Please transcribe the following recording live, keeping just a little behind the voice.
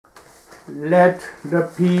Let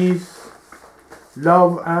the peace,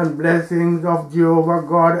 love, and blessings of Jehovah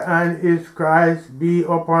God and His Christ be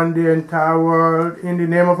upon the entire world. In the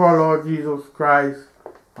name of our Lord Jesus Christ.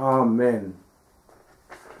 Amen.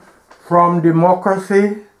 From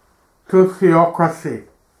democracy to theocracy.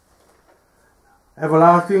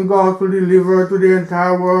 Everlasting gospel delivered to the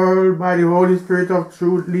entire world by the Holy Spirit of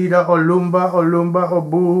truth, leader OLUMBA,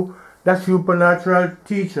 Obu, the supernatural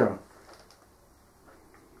teacher.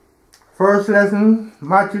 First lesson,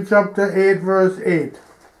 Matthew chapter 8, verse 8.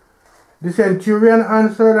 The centurion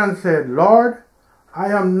answered and said, Lord,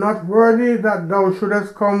 I am not worthy that thou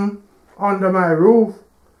shouldest come under my roof,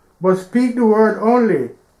 but speak the word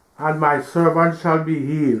only, and my servant shall be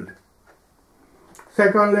healed.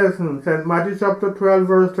 Second lesson, St. Matthew chapter 12,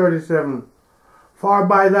 verse 37. For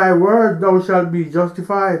by thy words thou shalt be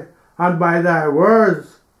justified, and by thy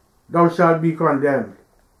words thou shalt be condemned.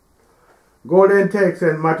 Golden text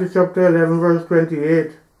in Matthew chapter 11, verse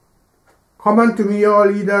 28. Come unto me, all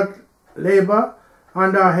ye that labor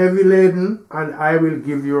and are heavy laden, and I will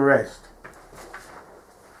give you rest.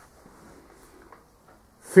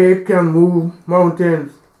 Faith can move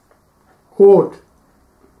mountains. Quote,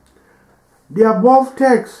 the above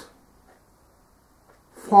text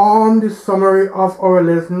form the summary of our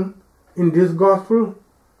lesson in this gospel.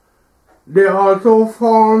 They also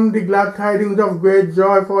form the glad tidings of great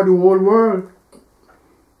joy for the whole world.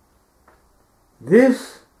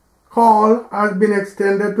 This call has been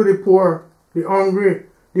extended to the poor, the hungry,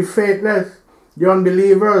 the faithless, the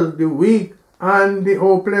unbelievers, the weak, and the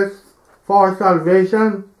hopeless for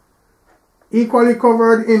salvation. Equally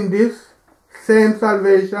covered in this same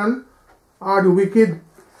salvation are the wicked,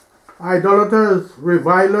 idolaters,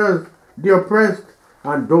 revilers, the oppressed,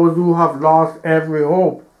 and those who have lost every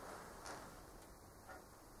hope.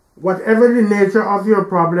 Whatever the nature of your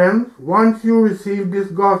problems, once you receive this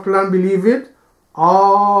gospel and believe it,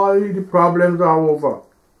 all the problems are over.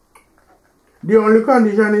 The only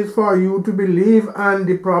condition is for you to believe, and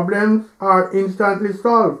the problems are instantly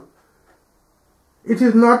solved. It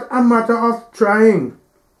is not a matter of trying.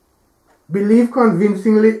 Believe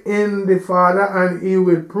convincingly in the Father, and He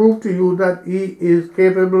will prove to you that He is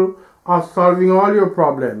capable of solving all your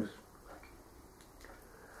problems.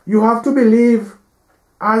 You have to believe,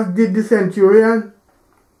 as did the centurion.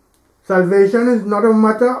 Salvation is not a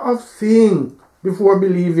matter of seeing before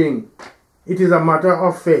believing. It is a matter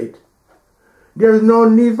of faith. There is no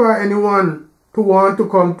need for anyone to want to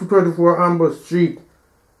come to 24 Amber Street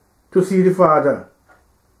to see the Father,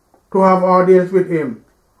 to have audience with Him,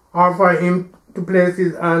 or for Him to place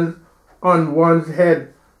His hands on one's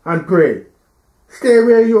head and pray. Stay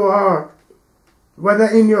where you are, whether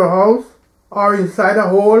in your house or inside a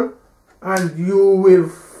hole, and you will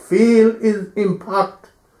feel His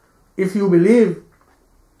impact if you believe.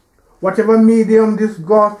 Whatever medium this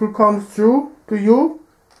gospel comes through to you,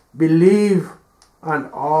 believe,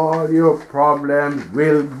 and all your problems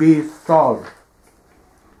will be solved.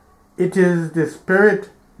 It is the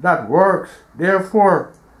Spirit that works.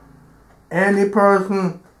 Therefore, any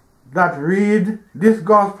person that read this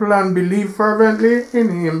gospel and believe fervently in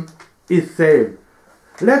Him is saved.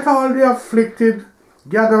 Let all the afflicted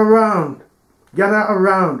gather around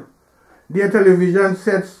their television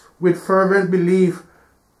sets with fervent belief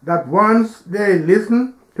that once they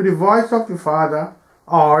listen to the voice of the Father,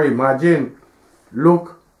 or imagine,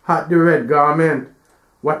 look at the red garment,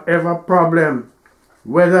 whatever problem,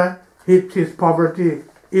 whether it is poverty,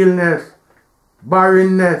 illness,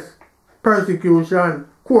 barrenness, persecution,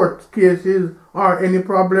 court cases, or any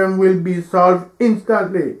problem will be solved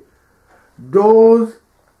instantly. Those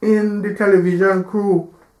in the television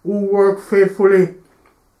crew who work faithfully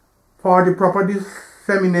for the proper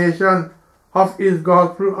dissemination of His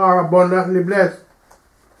gospel are abundantly blessed.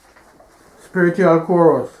 Spiritual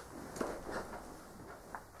chorus.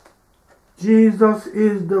 Jesus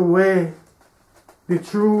is the way, the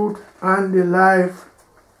truth, and the life.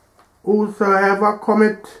 Whosoever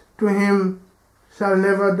cometh to Him shall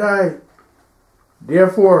never die.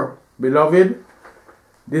 Therefore, beloved,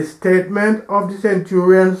 the statement of the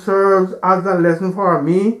centurion serves as a lesson for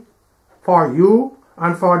me, for you,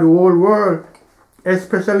 and for the whole world,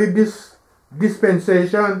 especially this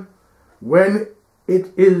dispensation, when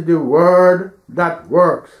it is the word that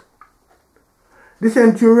works. The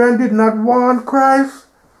centurion did not want Christ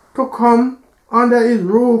to come under his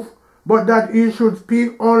roof, but that he should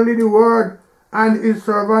speak only the word, and his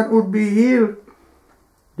servant would be healed.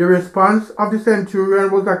 The response of the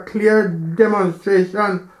centurion was a clear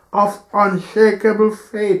demonstration of unshakable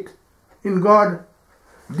faith in God.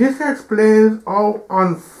 This explains how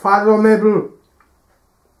unfathomable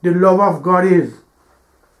the love of God is.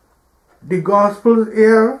 The Gospels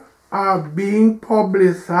here are being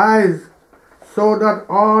publicized so that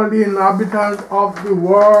all the inhabitants of the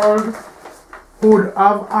world would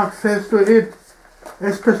have access to it,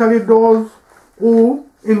 especially those who,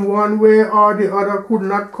 in one way or the other, could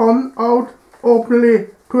not come out openly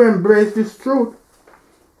to embrace this truth.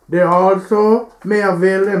 They also may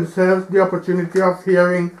avail themselves the opportunity of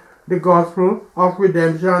hearing the gospel of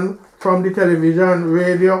redemption from the television,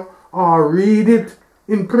 radio, or read it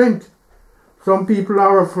in print. Some people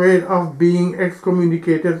are afraid of being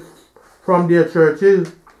excommunicated from their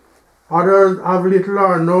churches. Others have little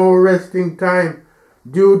or no resting time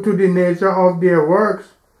due to the nature of their works.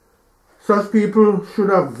 Such people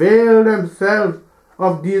should avail themselves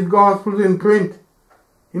of these gospels in print,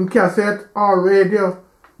 in cassette or radio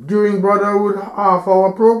during Brotherhood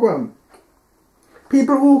half-hour program.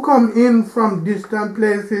 People who come in from distant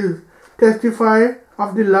places testify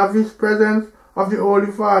of the lavish presence of the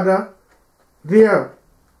Holy Father there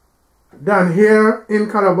than here in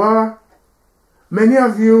Calabar. Many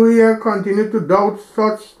of you here continue to doubt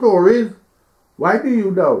such stories. Why do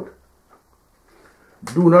you doubt?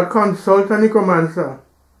 Do not consult a necromancer.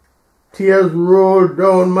 Tears rolled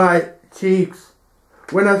down my cheeks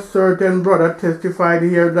when a certain brother testified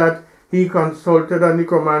here that he consulted a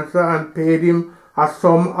necromancer and paid him a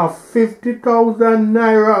sum of 50,000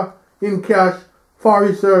 naira in cash for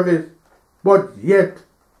his service, but yet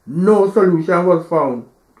no solution was found.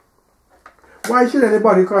 Why should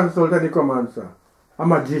anybody consult a necromancer, a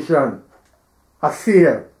magician, a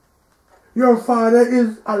seer? Your Father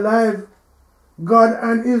is alive. God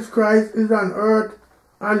and His Christ is on earth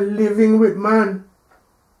and living with man.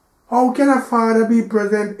 How can a father be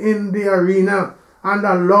present in the arena and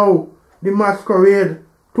allow the masquerade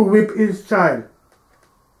to whip his child?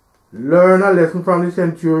 Learn a lesson from the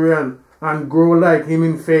centurion and grow like him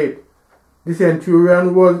in faith. The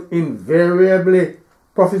centurion was invariably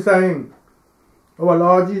prophesying. Our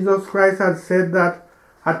Lord Jesus Christ had said that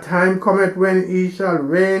a time cometh when He shall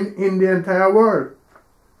reign in the entire world.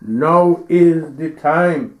 Now is the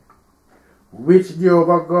time which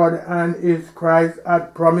Jehovah God and His Christ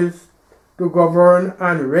had promised to govern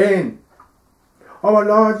and reign. Our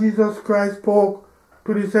Lord Jesus Christ spoke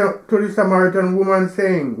to the Samaritan woman,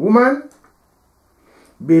 saying, Woman,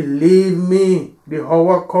 believe me, the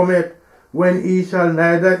hour cometh when ye shall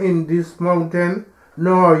neither in this mountain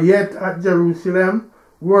nor yet at Jerusalem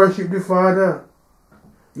worship the Father.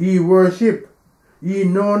 Ye worship, ye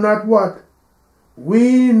know not what.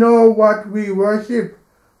 We know what we worship,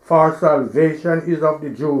 for salvation is of the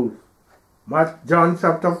Jews. John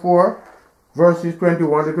chapter 4, verses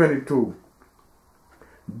 21 to 22.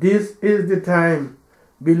 This is the time.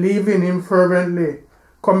 Believe in Him fervently,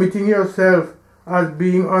 committing yourself as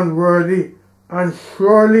being unworthy, and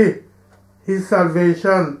surely His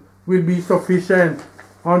salvation will be sufficient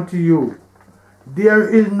unto you. There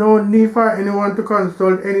is no need for anyone to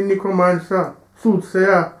consult any necromancer,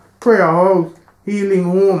 soothsayer, prayer house, healing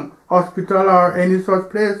home, hospital, or any such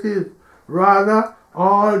places. Rather,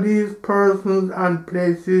 all these persons and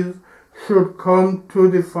places should come to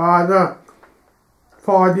the Father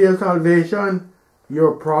for their salvation.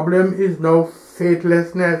 Your problem is now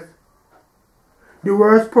faithlessness. The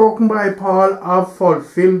words spoken by Paul are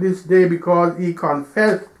fulfilled this day because he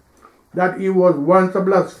confessed that he was once a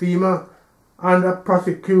blasphemer and a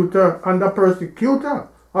persecutor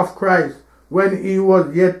of Christ when he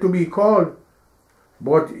was yet to be called.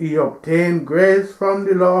 But he obtained grace from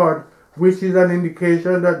the Lord, which is an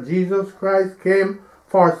indication that Jesus Christ came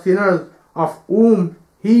for sinners, of whom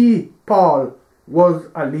he, Paul, was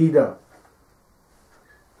a leader.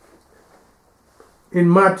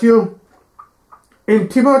 In Matthew, in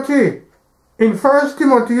Timothy, in 1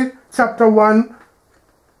 Timothy chapter 1,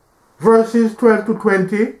 verses 12 to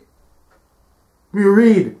 20, we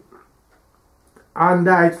read, And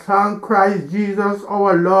I thank Christ Jesus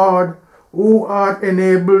our Lord, who hath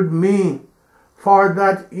enabled me, for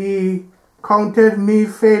that He counted me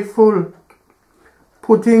faithful,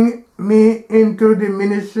 putting me into the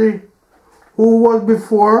ministry, who was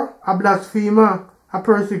before a blasphemer, a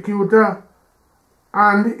persecutor,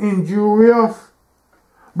 and injurious.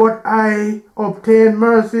 But I obtained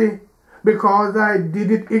mercy, because I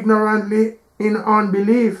did it ignorantly in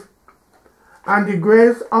unbelief. And the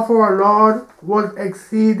grace of our Lord was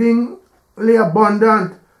exceedingly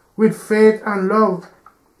abundant with faith and love,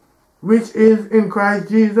 which is in Christ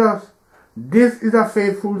Jesus. This is a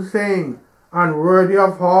faithful saying, and worthy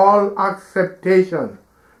of all acceptation,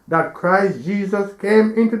 that Christ Jesus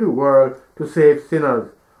came into the world to save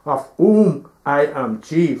sinners, of whom I am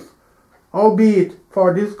chief. Howbeit,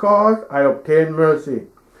 for this cause I obtained mercy,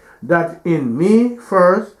 that in me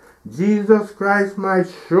first Jesus Christ might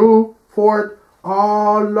show forth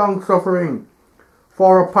all long-suffering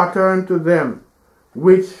for a pattern to them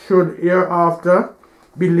which should hereafter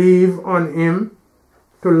believe on him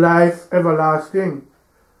to life everlasting.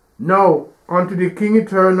 Now unto the King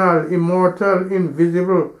eternal, immortal,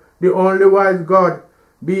 invisible, the only wise God,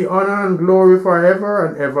 be honor and glory forever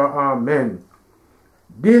and ever. Amen.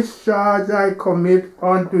 This charge I commit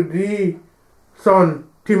unto thee, son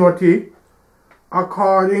Timothy,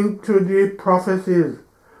 according to the prophecies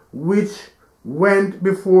which went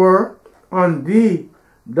before on thee,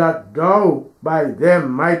 that thou by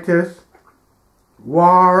them mightest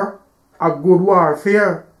war a good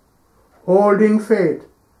warfare, holding faith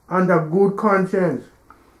and a good conscience,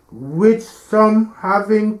 which some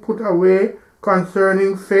having put away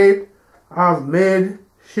concerning faith have made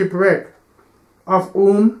shipwreck, of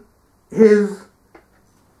whom is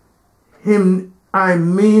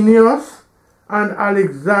Hymenaeus and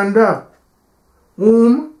Alexander,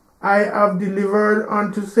 whom I have delivered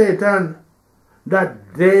unto Satan,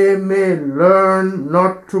 that they may learn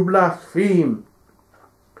not to blaspheme.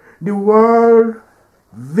 The world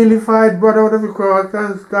vilified brotherhood of the cross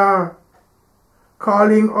and star,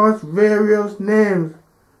 calling us various names,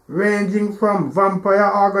 ranging from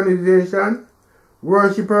vampire organization,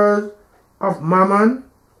 worshippers of Mammon,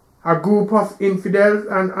 a group of infidels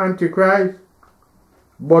and antichrist.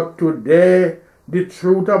 But today the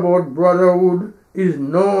truth about brotherhood is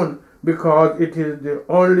known, because it is the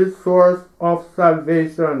only source of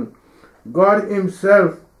salvation. God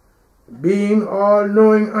himself, being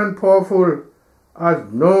all-knowing and powerful,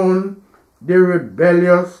 has known the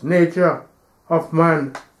rebellious nature of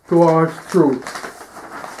man towards truth.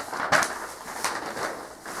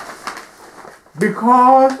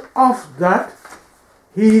 Because of that,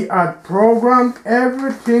 he had programmed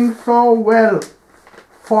everything so well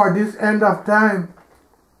for this end of time.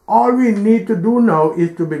 All we need to do now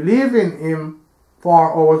is to believe in him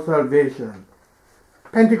for our salvation.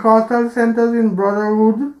 Pentecostal centers in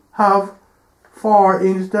brotherhood have, for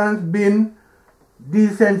instance, been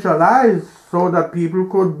decentralized so that people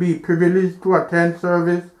could be privileged to attend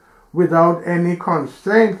service without any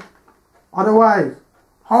constraint. Otherwise,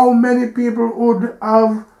 how many people would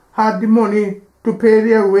have had the money to pay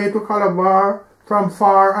their way to Calabar from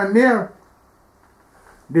far and near?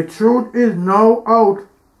 The truth is now out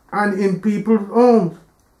and in people's homes.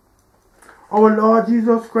 Our Lord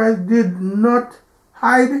Jesus Christ did not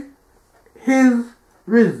hide his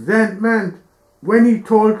resentment when he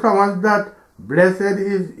told Thomas that blessed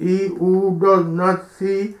is he who does not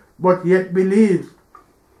see but yet believes.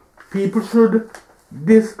 People should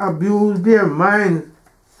disabuse their minds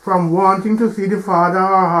from wanting to see the Father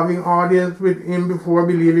or having audience with him before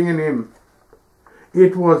believing in him.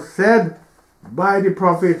 It was said by the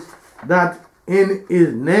prophets that in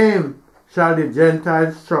his name shall the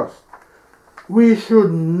Gentiles trust. We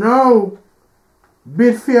should now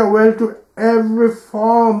bid farewell to every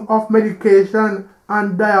form of medication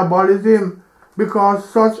and diabolism, because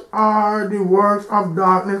such are the works of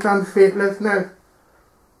darkness and faithlessness.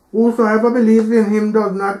 Whosoever believes in him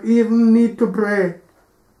does not even need to pray.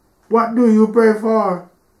 What do you pray for?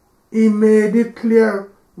 He made it clear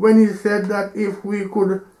when he said that if we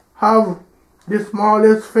could have the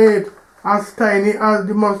smallest faith as tiny as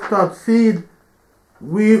the mustard seed,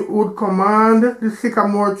 we would command the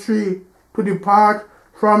sycamore tree to depart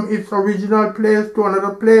from its original place to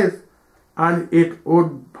another place, and it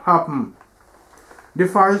would happen. The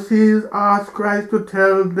Pharisees asked Christ to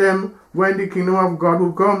tell them when the kingdom of God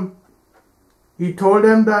would come. He told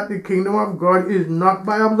them that the kingdom of God is not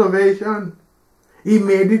by observation. He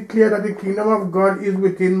made it clear that the kingdom of God is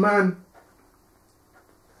within man.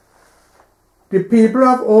 The people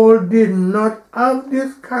of old did not have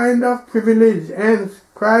this kind of privilege, hence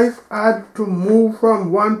Christ had to move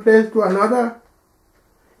from one place to another.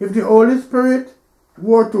 If the Holy Spirit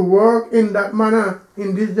were to work in that manner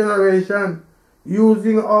in this generation,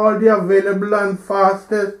 using all the available and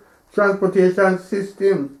fastest transportation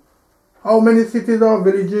systems, how many cities or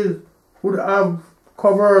villages would have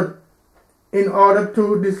covered in order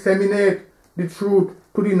to disseminate the truth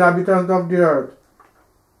to the inhabitants of the earth?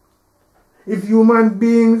 If human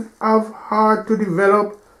beings have heart to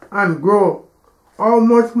develop and grow, how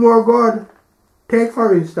much more God? Take,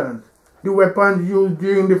 for instance, the weapons used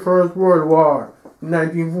during the First World War in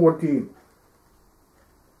 1914.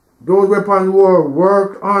 Those weapons were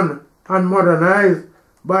worked on and modernized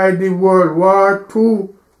by the World War II,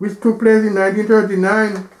 which took place in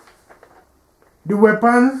 1939. The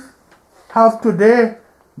weapons have today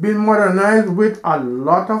been modernized with a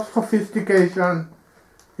lot of sophistication.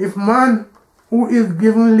 If man, who is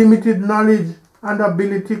given limited knowledge, and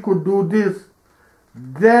ability could do this,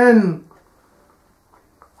 then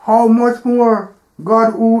how much more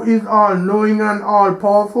God, who is all-knowing and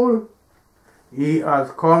all-powerful? He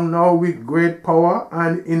has come now with great power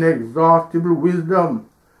and inexhaustible wisdom.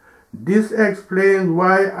 This explains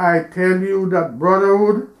why I tell you that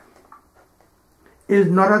brotherhood is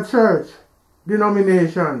not a church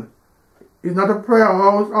denomination. It's not a prayer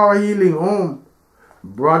house or a healing home.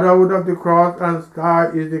 Brotherhood of the Cross and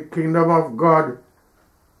Star is the kingdom of God,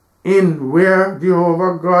 in where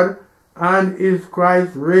Jehovah God and His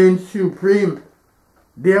Christ reign supreme.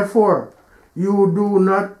 Therefore, you do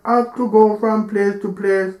not have to go from place to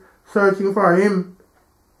place searching for Him.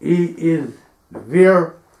 He is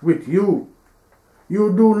there with you.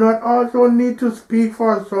 You do not also need to speak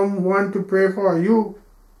for someone to pray for you.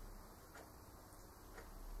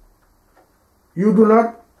 You do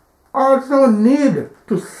not also need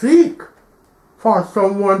to seek for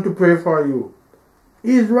someone to pray for you.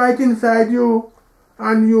 He is right inside you,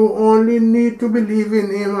 and you only need to believe in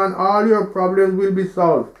Him and all your problems will be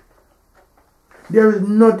solved. There is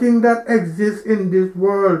nothing that exists in this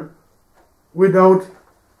world without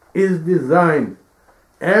His design.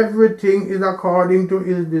 Everything is according to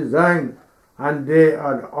His design, and they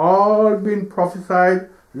had all been prophesied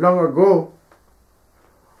long ago.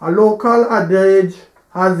 A local adage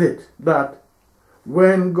has it that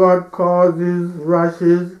when God causes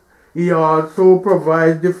rashes, He also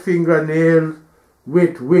provides the fingernails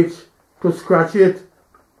with which to scratch it.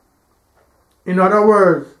 In other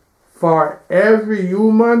words, for every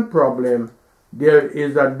human problem, there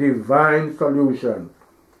is a divine solution.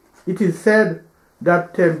 It is said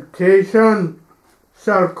that temptation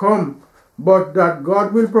shall come, but that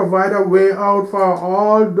God will provide a way out for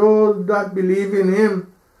all those that believe in Him.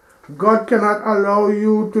 God cannot allow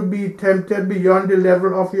you to be tempted beyond the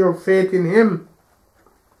level of your faith in Him.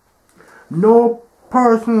 No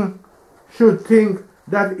person should think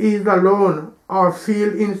that he is alone or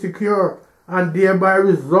feel insecure and thereby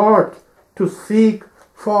resort to seek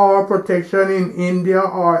for protection in India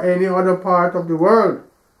or any other part of the world.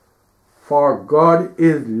 For God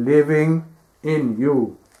is living in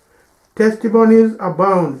you. Testimonies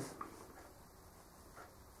abound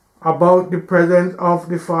about the presence of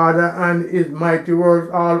the Father and His mighty works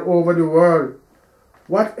all over the world.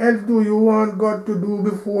 What else do you want God to do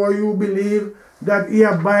before you believe that He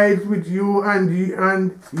abides with you and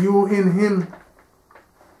you in Him?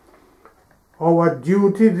 Our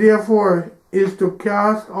duty, therefore, is to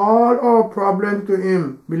cast all our problems to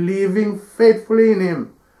Him, believing faithfully in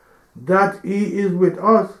Him that He is with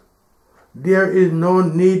us. There is no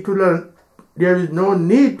need to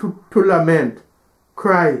lament,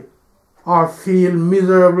 cry, or feel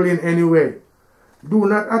miserable in any way. Do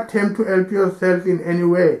not attempt to help yourself in any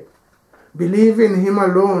way. Believe in Him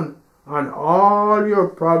alone, and all your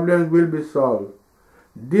problems will be solved.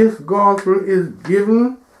 This gospel is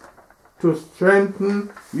given to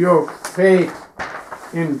strengthen your faith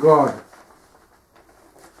in God.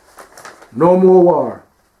 No more war.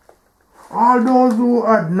 All those who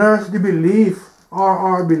had nursed the belief or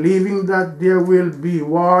are believing that there will be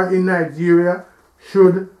war in Nigeria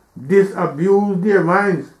should disabuse their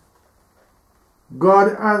minds.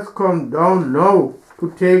 God has come down now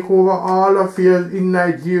to take over all affairs in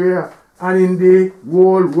Nigeria and in the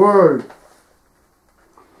whole world.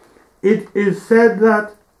 It is said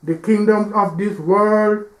that the kingdoms of this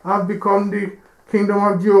world have become the kingdom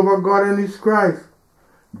of Jehovah God and His Christ.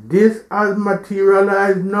 This has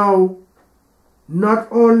materialized now, not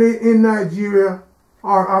only in Nigeria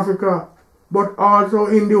or Africa, but also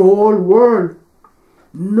in the whole world.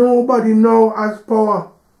 Nobody now has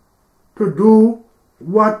power to do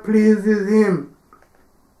what pleases him.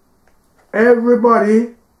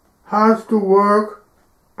 Everybody has to work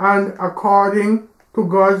and according to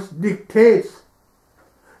God's dictates.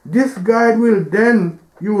 This guide will then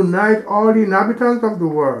unite all the inhabitants of the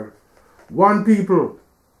world. One people,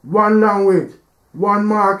 one language, one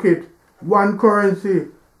market, one currency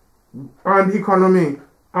and economy,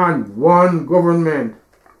 and one government.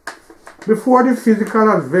 Before the physical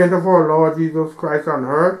advent of our Lord Jesus Christ on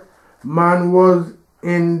earth, man was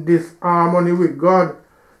in disharmony with God.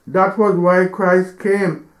 That was why Christ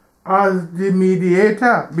came as the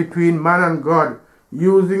mediator between man and God,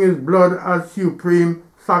 using His blood as supreme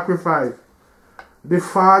sacrifice. The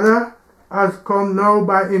Father has come now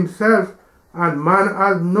by Himself, and man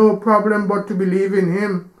has no problem but to believe in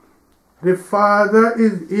Him. The Father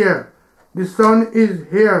is here, the Son is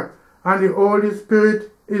here, and the Holy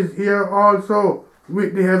Spirit is here also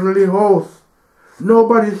with the heavenly hosts.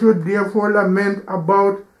 Nobody should therefore lament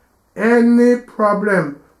about any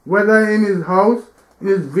problem, whether in his house, in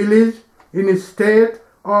his village, in a state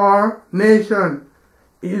or nation.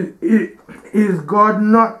 Is God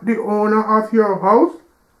not the owner of your house,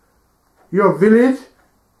 your village,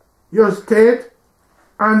 your state,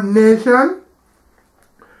 and nation?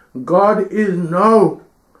 God is now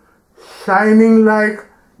shining like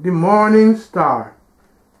the morning star.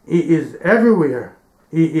 He is everywhere.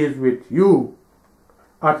 He is with you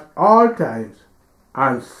at all times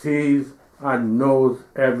and sees and knows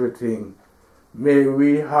everything. May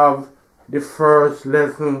we have the first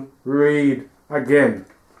lesson read again.